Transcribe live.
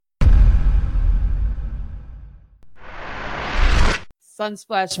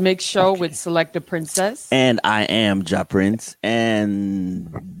Sunsplash Mix Show with Selecta Princess. And I am Ja Prince. And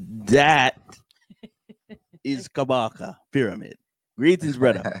that is Kabaka Pyramid. Greetings,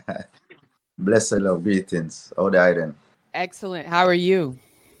 brother. Blessed love, greetings. How are you then? Excellent. How are you?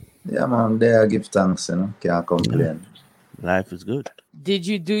 Yeah, man, there I give thanks, can't complain. Life is good. Did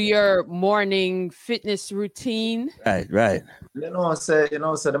you do your morning fitness routine? Right. Say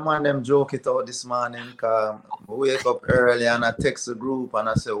the man them joke it out this morning, cause I wake up early and I text the group and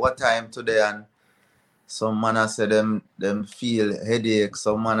I say, what time today? And some man I say them feel headache,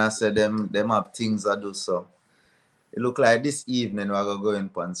 some man I say them have things I do, so it look like this evening we're gonna go in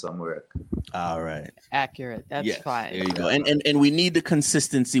on some work. All right. Accurate. That's fine. There you go. And we need the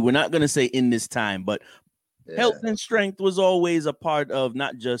consistency. We're not gonna say in this time, but health and strength was always a part of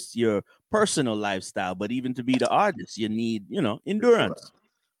not just your personal lifestyle, but even to be the artist, you need, endurance.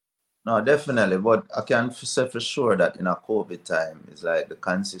 No, definitely. But I can say for sure that in a COVID time, it's like the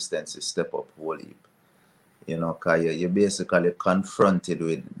consistency step up whole heap. Because you're basically confronted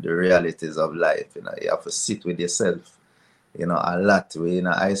with the realities of life. You have to sit with yourself, a lot. We're in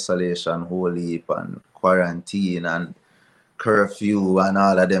isolation whole heap and quarantine and curfew and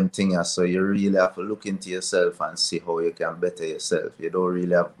all of them things. So you really have to look into yourself and see how you can better yourself. You don't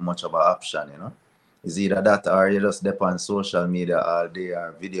really have much of an option, It's either that or you just depend on social media all day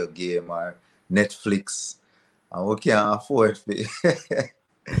or video game or Netflix. And we can't afford to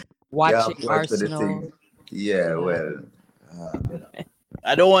watching Arsenal. Yeah, well.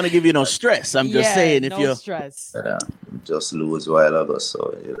 I don't want to give you no stress. I'm just saying if you're stress. Just lose a while ago.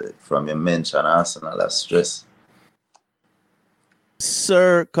 So from your mention Arsenal, that's stress.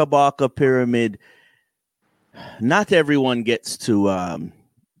 Sir Kabaka Pyramid, not everyone gets to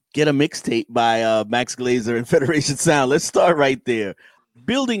get a mixtape by Max Glazer and Federation Sound. Let's start right there.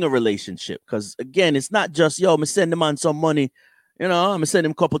 Building a relationship, because again, it's not just I'm gonna send them on some money, I'm gonna send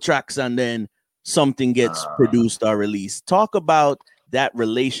them a couple tracks and then something gets produced or released. Talk about that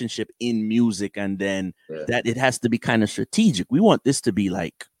relationship in music, and then that it has to be kind of strategic. We want this to be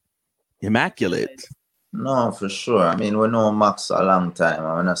like immaculate. No, for sure. I mean, we know Max a long time.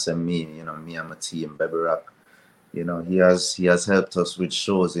 I wanna say me, me and my team, Baby Rock. He has helped us with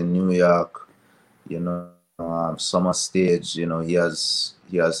shows in New York, Summer Stage. He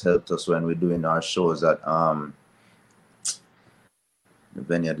has helped us when we're doing our shows at the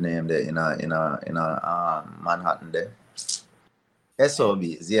venue name there in Manhattan there.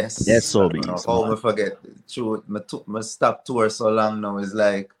 SOBs, yes. SOBs. How we forget? True, my stop tour so long now is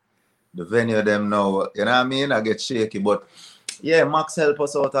like the venue them now. You know what I mean? I get shaky, but yeah, Max helped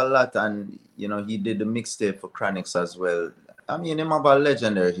us out a lot, and he did the mixtape for Chronixx as well. I mean, him have a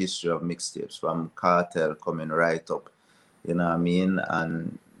legendary history of mixtapes from Cartel coming right up. You know what I mean?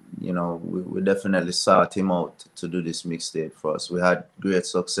 And we definitely sought him out to do this mixtape for us. We had great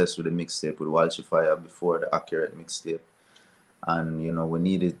success with the mixtape with Walshy Fire before the Accurate mixtape. And, we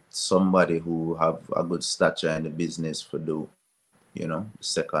needed somebody who have a good stature in the business for the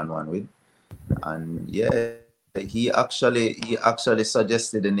second one with. And yeah, he actually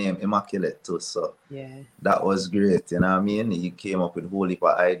suggested the name Immaculate too. So that was great. You know what I mean? He came up with a whole heap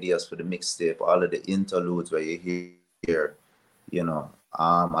of ideas for the mixtape, all of the interludes where you hear,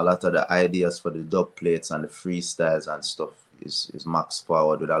 a lot of the ideas for the dub plates and the freestyles and stuff is Max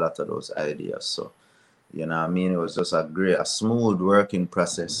forward with a lot of those ideas. So, you know what I mean? It was just a smooth working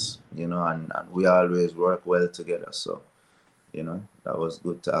process, and we always work well together. So, that was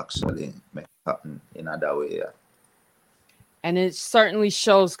good to actually make it happen in that way. Yeah. And it certainly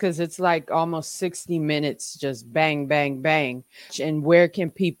shows, because it's like almost 60 minutes, just bang, bang, bang. And where can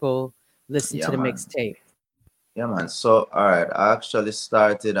people listen to the mixtape? Yeah, man. So, all right, I actually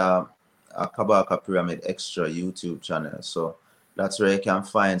started a Kabaka Pyramid Extra YouTube channel. So that's where you can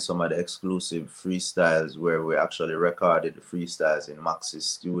find some of the exclusive freestyles where we actually recorded the freestyles in Max's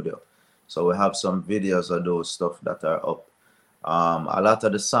studio. So we have some videos of those stuff that are up. A lot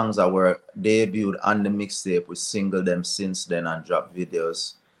of the songs that were debuted on the mixtape, we singled them since then and dropped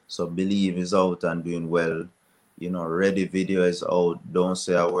videos. So Believe is out and doing well. Ready video is out. Don't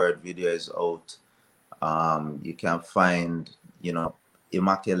Say a Word video is out. You can find,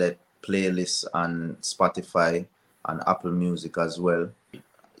 Immaculate playlists on Spotify and Apple Music as well.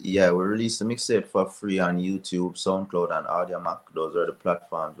 Yeah, we released the mixtape for free on YouTube, SoundCloud, and Audiomack. Those are the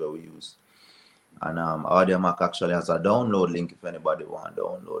platforms where we use. And Audiomack actually has a download link if anybody want to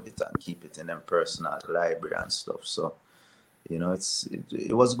download it and keep it in their personal library and stuff. So,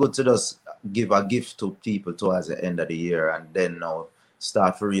 it was good to just give a gift to people towards the end of the year, and then now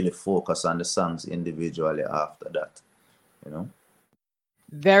start to really focus on the songs individually after that,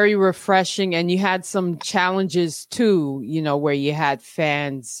 Very refreshing. And you had some challenges too, you know, where you had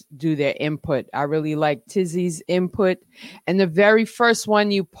fans do their input. I really liked Tizzy's input. And the very first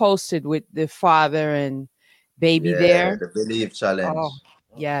one you posted with the father and baby there. The Believe Challenge. Oh,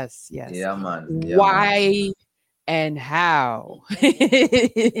 yes. Yeah, man. Why and how?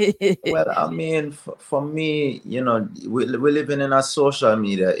 Well, I mean, for me, you know, we're living in a social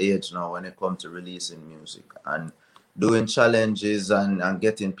media age now when it comes to releasing music and doing challenges and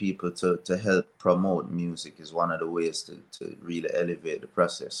getting people to help promote music is one of the ways to really elevate the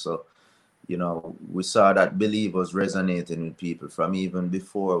process. So, you know, we saw that Believe was resonating with people from even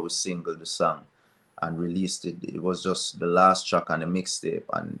before we singled the song and released it. It was just the last track on the mixtape,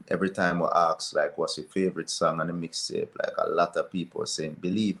 and every time we asked like what's your favorite song on the mixtape, like a lot of people were saying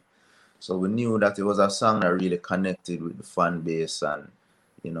Believe. So we knew that it was a song that really connected with the fan base, and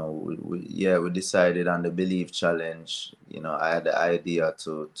you know, we decided on the Believe Challenge. You know, I had the idea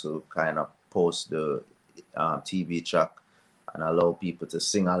to kind of post the TV track and allow people to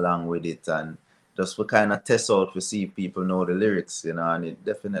sing along with it, and just for kind of test out to see if people know the lyrics, you know, and it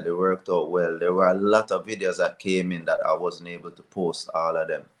definitely worked out well. There were a lot of videos that came in that I wasn't able to post all of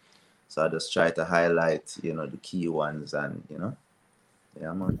them. So I just tried to highlight, you know, the key ones, and, you know,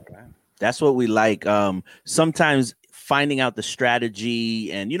 yeah, man. That's what we like. Sometimes finding out the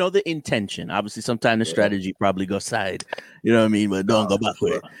strategy and, you know, the intention. Obviously, sometimes the strategy probably goes side, you know what I mean? But don't go back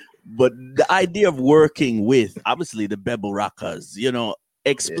with it. But the idea of working with, obviously, the Bebo Rockers, you know,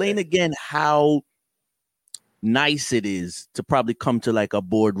 explain again how nice it is to probably come to like a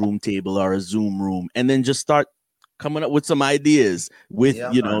boardroom table or a Zoom room and then just start coming up with some ideas with,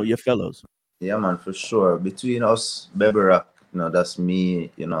 you know, your fellows. Yeah, man, for sure. Between us, Bebo Rock, you know, that's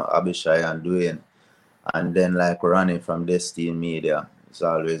me, you know, Abishai and Dwayne. And then like Ronnie from Destiny Media is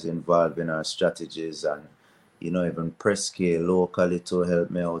always involved in our strategies, and, you know, even Press K locally to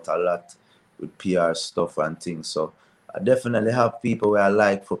help me out a lot with PR stuff and things. So I definitely have people where I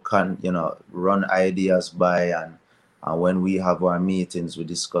like for you know, run ideas by, and when we have our meetings, we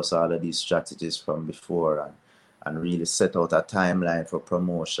discuss all of these strategies from before, and really set out a timeline for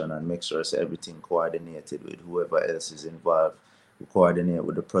promotion and make sure it's everything coordinated with whoever else is involved. We coordinate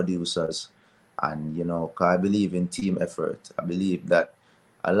with the producers, and, you know, 'cause I believe in team effort. I believe that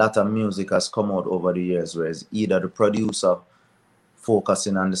a lot of music has come out over the years where it's either the producer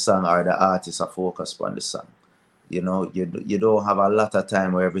focusing on the song or the artist are focused on the song. You know, you don't have a lot of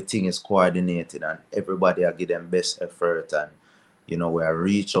time where everything is coordinated and everybody will give them best effort, and, you know, we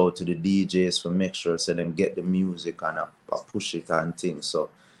reach out to the DJs for make sure so them get the music and push it and things. So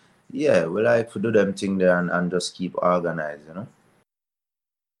yeah, we like to do them thing there and just keep organized, you know.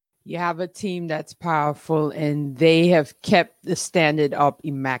 You have a team that's powerful, and they have kept the standard up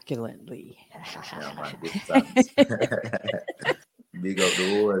immaculately. Yeah, man, big up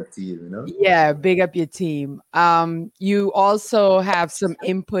the whole team, you know? Yeah, big up your team. You also have some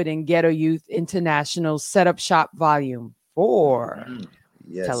input in Ghetto Youth International Setup Shop Volume 4.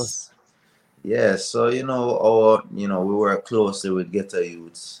 Yes. Tell us. Yeah, so, you know, we work closely with Ghetto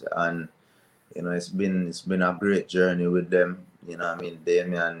Youths, and, you know, it's been a great journey with them. You know, I mean,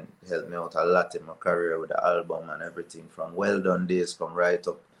 Damian helped me out a lot in my career with the album and everything, from Well Done Days come right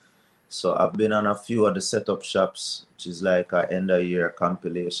up. So I've been on a few of the setup shops, which is like an end of year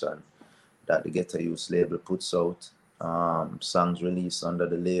compilation that the Ghetto Youth label puts out. Songs released under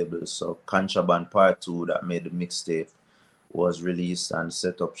the label. So Contraband Part 2 that made the mixtape was released on the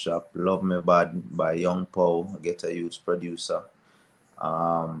setup shop. Love Me Bad by Young Paul, Ghetto Youth producer.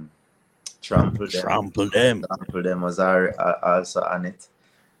 Trample Them was also on it.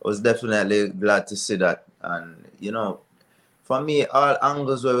 I was definitely glad to see that. And, you know, for me, all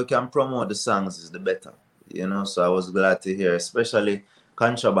angles where we can promote the songs is the better, you know. So I was glad to hear, especially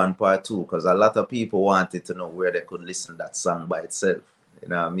Contraband Part 2, because a lot of people wanted to know where they could listen to that song by itself, you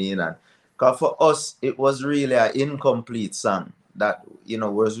know what I mean? And because for us, it was really an incomplete song that, you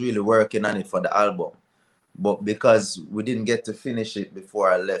know, was really working on it for the album. But because we didn't get to finish it before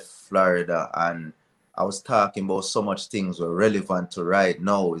I left Florida, and I was talking about so much things were relevant to right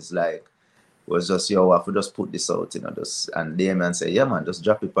now, it's like, was just, yo, I have to just put this out, you know, and Damian say, yeah, man, just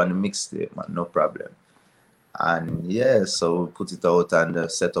drop it on the mixtape, man, no problem. And yeah, so we put it out on the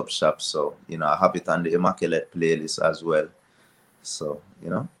setup shop. So, you know, I have it on the Immaculate playlist as well. So, you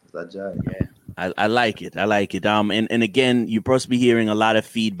know, that job. Yeah. I like it. I like it. And again, you're supposed to be hearing a lot of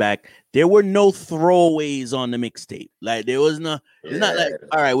feedback. There were no throwaways on the mixtape. Like there was no. It's not like,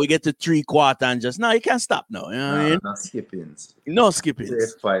 all right, we get to 3/4 and just no. You can't stop now. You know what I mean? No skippings. No skippings.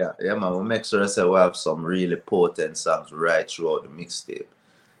 Safe fire. Yeah, man. We'll make sure we have some really potent songs right throughout the mixtape.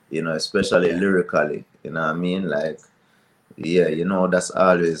 You know, especially lyrically. You know what I mean? Like, yeah, that's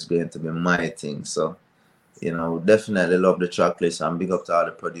always going to be my thing. So, definitely love the track list and big up to all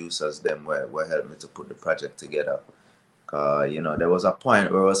the producers them where helped me to put the project together. There was a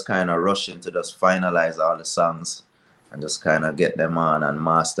point where I was kind of rushing to just finalize all the songs and just kind of get them on and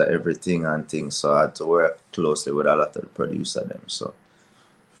master everything and things. So I had to work closely with a lot of the producer them. So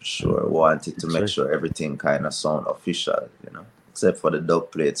for sure, wanted to make sure everything kind of sound official, except for the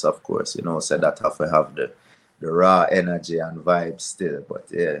dub plates, of course. So that have to have the raw energy and vibe still. But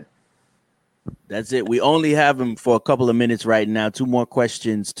yeah. That's it. We only have him for a couple of minutes right now. 2 more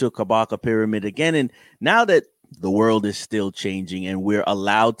questions to Kabaka Pyramid again. And now that the world is still changing and we're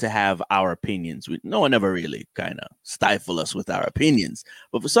allowed to have our opinions, no one ever really kind of stifle us with our opinions.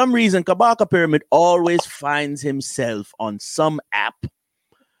 But for some reason, Kabaka Pyramid always finds himself on some app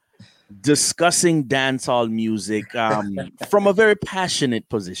discussing dancehall music from a very passionate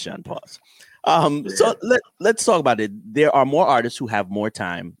position. Pause. So let's talk about it. There are more artists who have more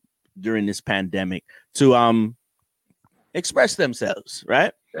time during this pandemic to express themselves,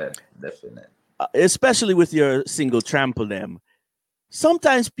 right? Yeah, definitely. Especially with your single Trample Them.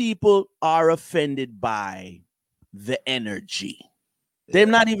 Sometimes people are offended by the energy. Yeah. They're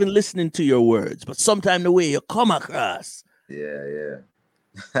not even listening to your words, but sometimes the way you come across. Yeah.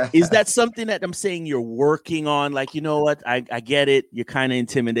 Is that something that I'm saying you're working on? Like, you know what? I get it. You're kind of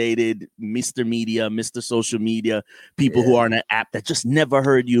intimidated, Mr. Media, Mr. Social Media, people who are on an app that just never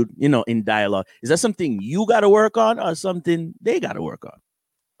heard you, in dialogue. Is that something you got to work on or something they got to work on?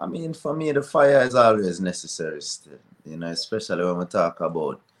 I mean, for me, the fire is always necessary still, especially when we talk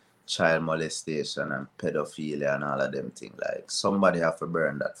about child molestation and pedophilia and all of them things. Like, somebody have to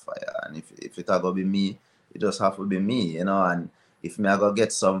burn that fire. And if it going to be me, it just have to be me, and if me I go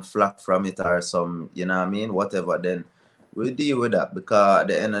get some flack from it or some, whatever, then we'll deal with that, because at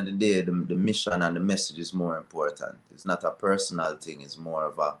the end of the day, the mission and the message is more important. It's not a personal thing. It's more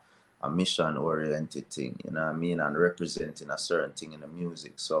of a mission-oriented thing, and representing a certain thing in the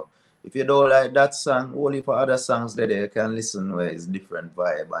music. So if you don't like that song, only for other songs that you can listen where it's different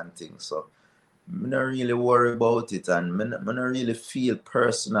vibe and things. So I'm not really worry about it, and I'm not really feel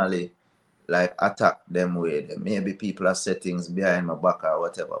personally like attack them way. Maybe people are saying things behind my back or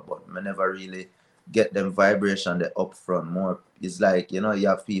whatever, but I never really get them vibration the up front more. It's like, you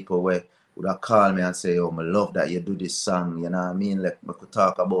have people where would have call me and say, oh, I love that you do this song, you know what I mean? Like, we could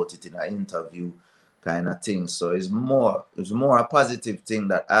talk about it in an interview kind of thing. So it's more a positive thing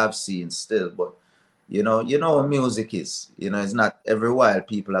that I've seen still. But, what music is. It's not every while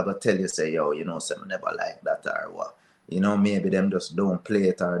people are going to tell you, say, yo, say, I never like that or what. Maybe them just don't play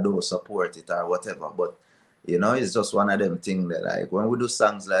it or don't support it or whatever. But, it's just one of them things that, like, when we do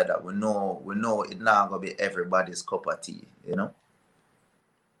songs like that, we know it's not going to be everybody's cup of tea,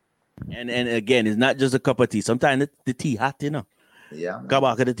 And again, it's not just a cup of tea. Sometimes the tea hot, Yeah.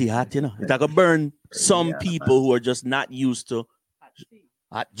 Kabaka, the tea hot, It's like a burn some people who are just not used to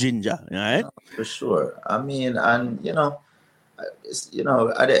hot ginger, right? For sure. I mean, and at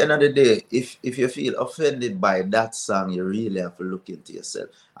the end of the day, if you feel offended by that song, you really have to look into yourself.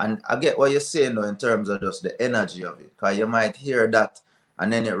 And I get what you're saying though, in terms of just the energy of it, because you might hear that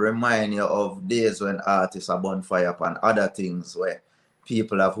and then it remind you of days when artists are bonfire up and other things where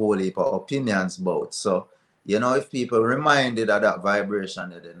people have whole heap of opinions about. So, if people reminded of that vibration,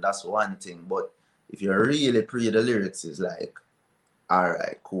 then that's one thing. But if you really pre the lyrics, it's like, all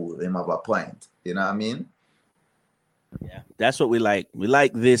right, cool, him have a point. You know what I mean? Yeah, that's what we like. We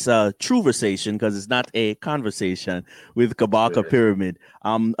like this truversation because it's not a conversation with Kabaka Pyramid.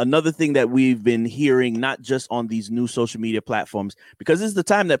 Another thing that we've been hearing, not just on these new social media platforms, because this is the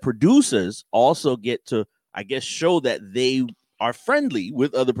time that producers also get to, I guess, show that they are friendly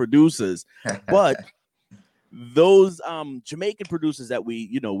with other producers. But those Jamaican producers that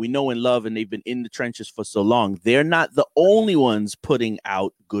we know and love, and they've been in the trenches for so long, they're not the only ones putting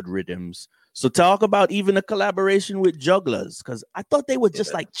out good rhythms. So talk about even a collaboration with Jugglers, because I thought they were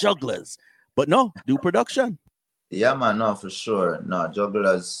just like Jugglers, but no, do production. Yeah, man, no, for sure. No,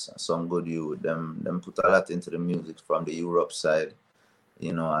 Jugglers, some good youth. Them put a lot into the music from the Europe side,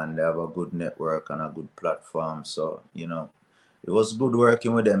 and they have a good network and a good platform. So, it was good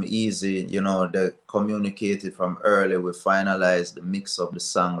working with them, easy. They communicated from early. We finalized the mix of the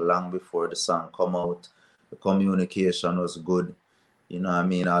song long before the song come out. The communication was good.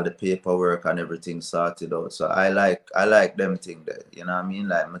 All the paperwork and everything sorted out. So I like them thing there.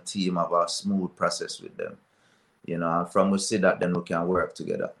 Like my team have a smooth process with them. And from we see that, then we can work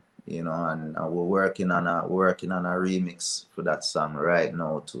together. And we're working on a remix for that song right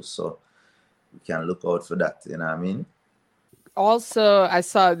now too. So we can look out for that. Also, I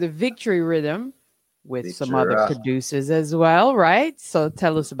saw the Victory Rhythm. with Victory some other Rock. producers as well, right? So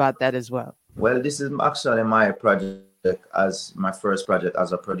tell us about that as well. Well, this is actually my project as my first project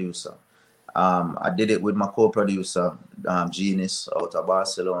as a producer. I did it with my co-producer, Genius, out of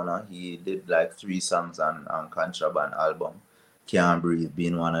Barcelona. He did like 3 songs on Contraband album, Can't Breathe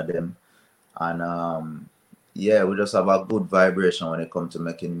being one of them. And yeah, we just have a good vibration when it comes to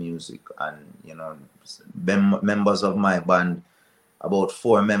making music. And, you know, members of my band, about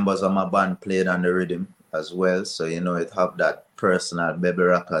 4 members of my band played on the rhythm as well. So, you know, it have that personal Baby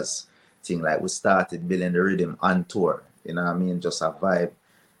Rockers thing. Like we started building the rhythm on tour, you know what I mean? Just a vibe,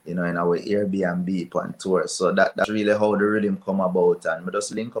 you know, in our Airbnb on tour. So that's really how the rhythm come about. And we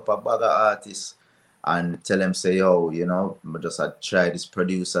just link up a bag of artists and tell them, say, yo, you know, I just try this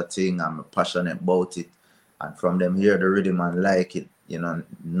producer thing. I'm passionate about it. And from them hear the rhythm and like it, you know,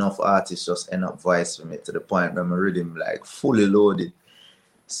 enough artists just end up vice from it to the point where my rhythm like fully loaded.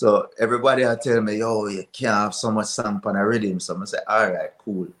 So everybody will tell me, yo, you can't have so much sample on a rhythm. So I say, all right,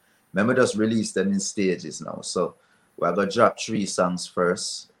 cool. Remember, just release them in stages now. So we're going to drop 3 songs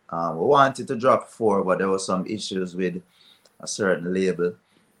first. We wanted to drop 4, but there were some issues with a certain label,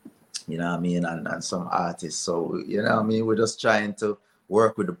 you know what I mean, and some artists. So, you know what I mean, we're just trying to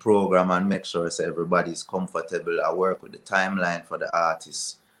work with the program and make sure so everybody's comfortable. I work with the timeline for the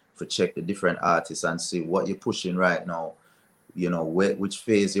artists, to check the different artists and see what you're pushing right now. You know, which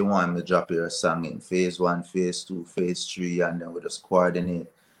phase you want me to drop your song in, phase 1, phase 2, phase 3, and then we just coordinate.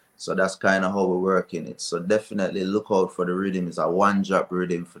 So that's kind of how we're working it. So definitely look out for the rhythm. It's a 1-drop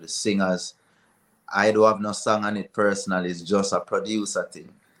rhythm for the singers. I don't have no song on it personally. It's just a producer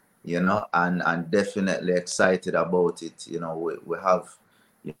thing, you know, and definitely excited about it. You know, we have,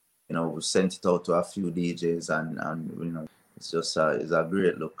 you know, we sent it out to a few DJs and you know, it's just it's a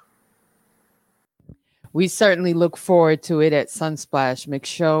great look. We certainly look forward to it at Sunsplash Mix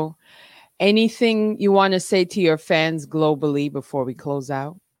Show. Anything you want to say to your fans globally before we close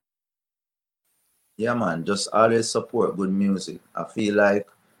out? Yeah, man, just always support good music. I feel like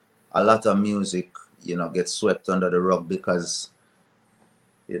a lot of music, you know, gets swept under the rug because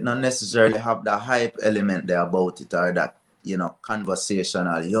it not necessarily have the hype element there about it, or that, you know,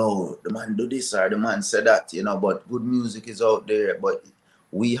 conversational, yo, the man do this or the man said that, you know, but good music is out there, but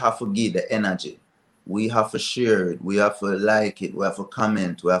we have to give the energy. We have to share it. We have to like it. We have to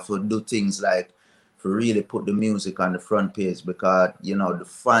comment. We have to do things like to really put the music on the front page, because, you know, the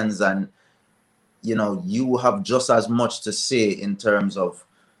fans and, you know, you have just as much to say in terms of,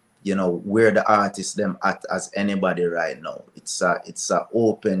 you know, where the artists them at as anybody right now. It's a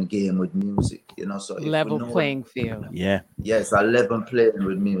open game with music, you know. So level playing field. Yeah. Yes, a level playing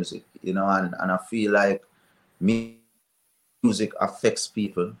with music, you know, and I feel like music affects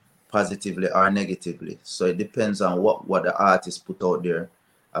people positively or negatively. So it depends on what the artist put out there.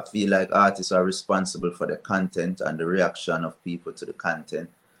 I feel like artists are responsible for the content and the reaction of people to the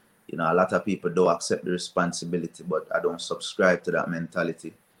content. You know, a lot of people don't accept the responsibility, but I don't subscribe to that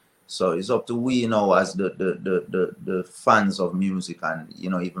mentality. So it's up to we, you know, as the fans of music, and, you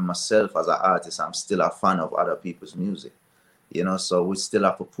know, even myself as an artist, I'm still a fan of other people's music, you know, so we still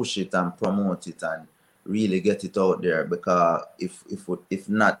have to push it and promote it and really get it out there, because if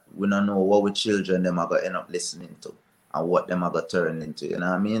not, we don't know what we children them are going to end up listening to and what them are going to turn into, you know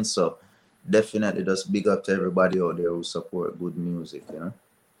what I mean? So definitely just big up to everybody out there who support good music, you know.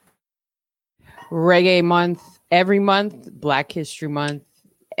 Reggae month every month, Black History Month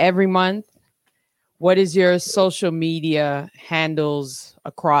every month. What is your social media handles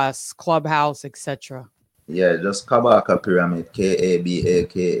across Clubhouse, etc.? Yeah, just Kabaka Pyramid,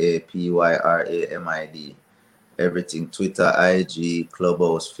 KABAKAPYRAMID. Everything, Twitter, IG,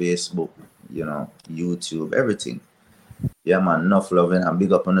 Clubhouse, Facebook, you know, YouTube, everything. Yeah, man, enough loving and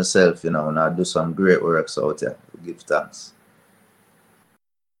big up on yourself, you know, and I do some great works out there. Give thanks.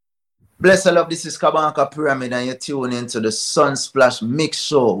 Bless and love, this is Kabaka Pyramid, and you're tuning into the Sunsplash Mix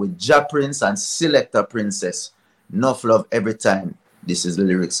Show with Ja Prince and Selector Princess. Enough love every time. This is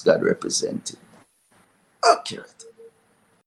Lyrics God representing. Accurate.